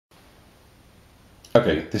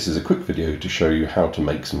Okay, this is a quick video to show you how to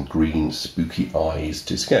make some green spooky eyes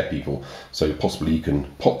to scare people. So possibly you can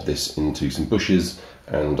pop this into some bushes,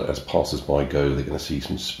 and as passers-by go, they're going to see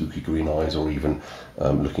some spooky green eyes, or even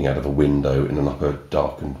looking out of a window in an upper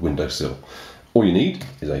darkened windowsill. All you need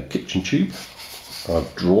is a kitchen tube.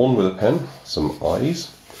 I've drawn with a pen some eyes.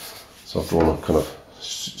 So I've drawn a kind of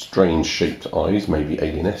strange shaped eyes, maybe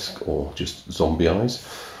alien-esque or just zombie eyes.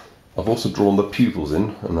 I've also drawn the pupils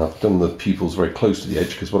in, and I've done the pupils very close to the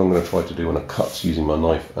edge, because what I'm going to try to do when I cut using my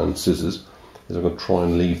knife and scissors is I'm going to try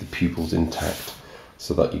and leave the pupils intact,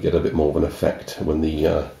 so that you get a bit more of an effect when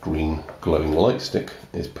the green glowing light stick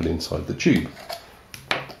is put inside the tube.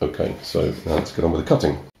 Okay, so now let's get on with the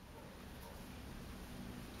cutting.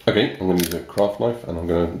 Okay, I'm going to use a craft knife, and I'm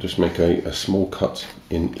going to just make a small cut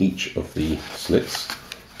in each of the slits,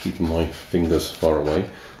 keeping my fingers far away.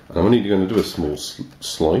 And I'm only going to do a small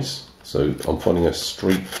slice, so I'm finding a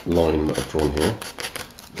straight line that I've drawn here.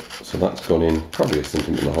 So that's gone in probably 1.5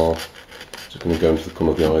 centimeters. Just going to go into the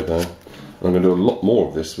corner of the eye there. And I'm going to do a lot more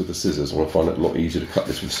of this with the scissors. I'm going to find it a lot easier to cut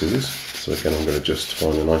this with scissors. So again, I'm going to just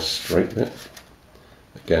find a nice straight bit.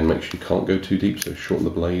 Again, make sure you can't go too deep, so shorten the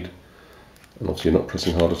blade. And obviously you're not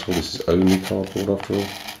pressing hard at all, this is only cardboard after all.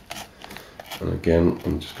 And again,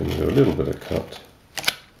 I'm just going to do a little bit of cut.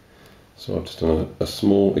 So I've just done a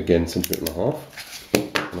small, again, 1.5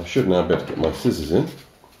 centimeters. And I should now be able to get my scissors in.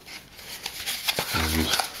 And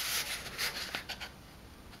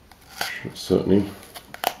certainly,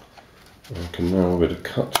 I can now be able to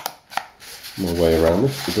cut my way around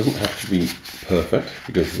this. It doesn't have to be perfect,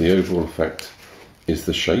 because the overall effect is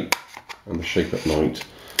the shape, and the shape at night.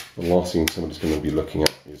 The last thing somebody's going to be looking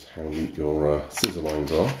at is how neat your scissor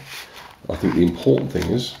lines are. I think the important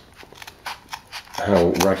thing is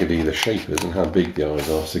how raggedy the shape is and how big the eyes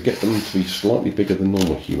are. So get them to be slightly bigger than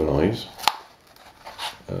normal human eyes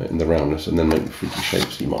in the roundness, and then make the freaky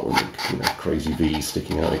shapes. You might want to make, you know, crazy V's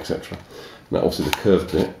sticking out, etc. Now, obviously, the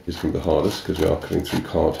curved bit is going to be the hardest, because we are cutting through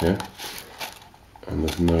card here, and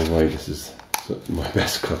there's no way this is my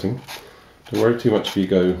best cutting. Don't worry too much if you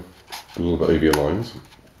go a little bit over your lines.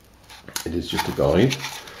 It is just a guide.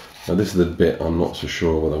 Now, this is the bit I'm not so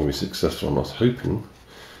sure whether I'm going to be successful. I'm not hoping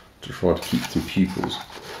to try to keep some pupils.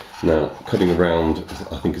 Now, cutting around,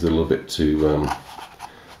 I think, is a little bit too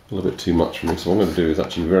much for me. So what I'm going to do is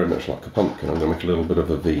actually very much like a pumpkin. I'm going to make a little bit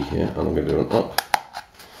of a V here, and I'm going to do an up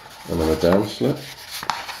and then a down slit.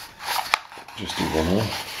 Just do one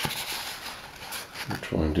eye. I'll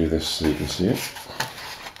try and do this so you can see it.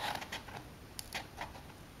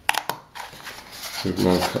 So we've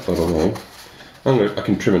now cut that away. I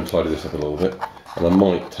can trim and tidy this up a little bit, and I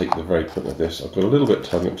might take the very point of this. I've got a little bit of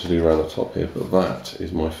tidying up to do around the top here, but that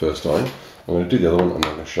is my first eye. I'm going to do the other one, and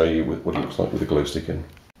I'm going to show you what it looks like with a glow stick in.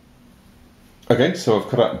 Okay, so I've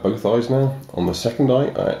cut out both eyes now. On the second eye,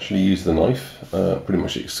 I actually used the knife pretty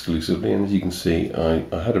much exclusively, and as you can see, I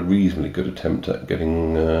had a reasonably good attempt at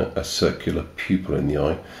getting a circular pupil in the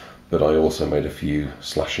eye, but I also made a few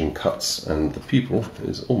slashing cuts, and the pupil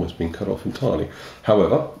is almost been cut off entirely.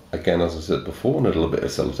 However, again, as I said before, a little bit of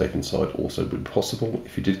sellotape inside also would be possible.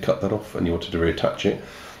 If you did cut that off and you wanted to reattach it,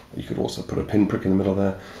 you could also put a pinprick in the middle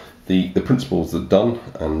there. The principles are done,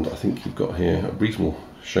 and I think you've got here a reasonable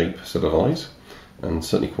shape set of eyes, and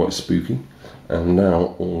certainly quite spooky. And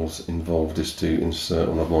now all's involved is to insert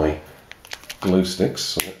one of my glow sticks.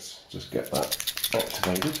 So let's just get that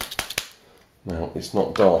activated. Now, it's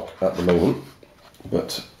not dark at the moment,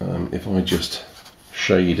 but if I just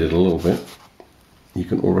shade it a little bit, you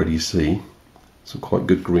can already see some quite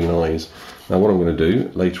good green eyes. Now, what I'm going to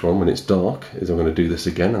do later on when it's dark is I'm going to do this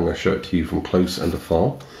again. I'm going to show it to you from close and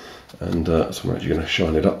afar, and so I'm actually going to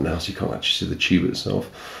shine it up now so you can't actually see the tube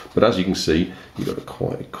itself. But as you can see, you've got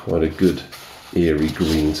quite a good eerie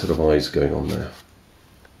green sort of eyes going on there.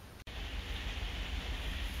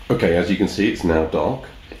 Okay, as you can see, it's now dark,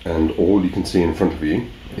 and all you can see in front of you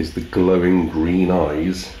is the glowing green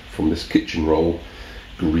eyes from this kitchen roll.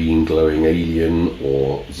 Green glowing alien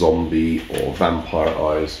or zombie or vampire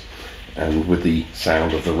eyes, and with the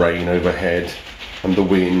sound of the rain overhead and the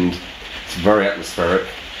wind, it's very atmospheric.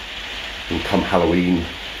 And come Halloween,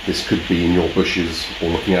 this could be in your bushes or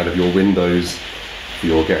looking out of your windows for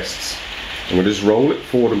your guests. I'm going to just roll it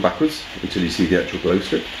forward and backwards until you see the actual glow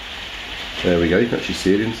stick. There we go, you can actually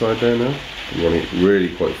see it inside there now. I'm running it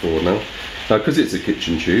really quite forward now. Now, because it's a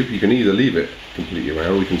kitchen tube, you can either leave it completely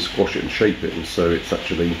around, or you can squash it and shape it, and so it's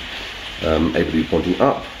actually able to be pointing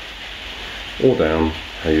up or down,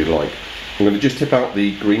 how you like. I'm going to just tip out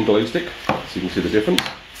the green glow stick so you can see the difference.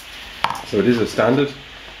 So it is a standard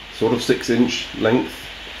sort of 6-inch length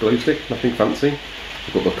glow stick, nothing fancy.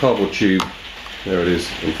 I've got the cardboard tube, there it is,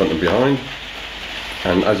 in front and behind.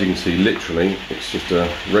 And as you can see, literally, it's just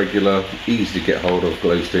a regular, easy to get hold of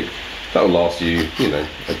glow stick. That'll last you, you know,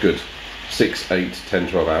 a good 6, 8, 10,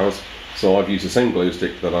 12 hours. So I've used the same glow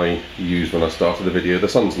stick that I used when I started the video. The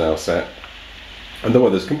sun's now set, and the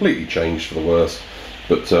weather's completely changed for the worse,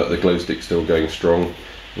 but the glow stick's still going strong.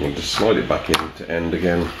 I'm going to just slide it back in to end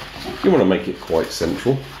again. You want to make it quite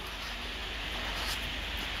central,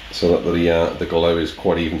 so that the glow is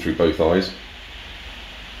quite even through both eyes.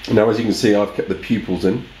 Now, as you can see, I've kept the pupils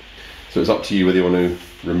in, so it's up to you whether you want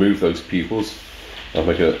to remove those pupils. I've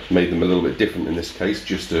made them a little bit different in this case,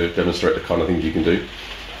 just to demonstrate the kind of things you can do.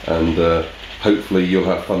 And hopefully you'll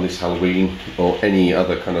have fun this Halloween or any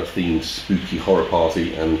other kind of themed spooky horror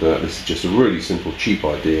party. And this is just a really simple, cheap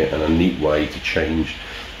idea and a neat way to change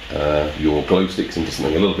your glow sticks into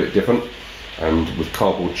something a little bit different. And with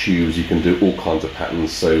cardboard tubes you can do all kinds of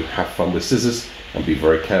patterns, so have fun with scissors and be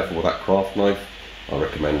very careful with that craft knife. I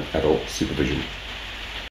recommend adult supervision.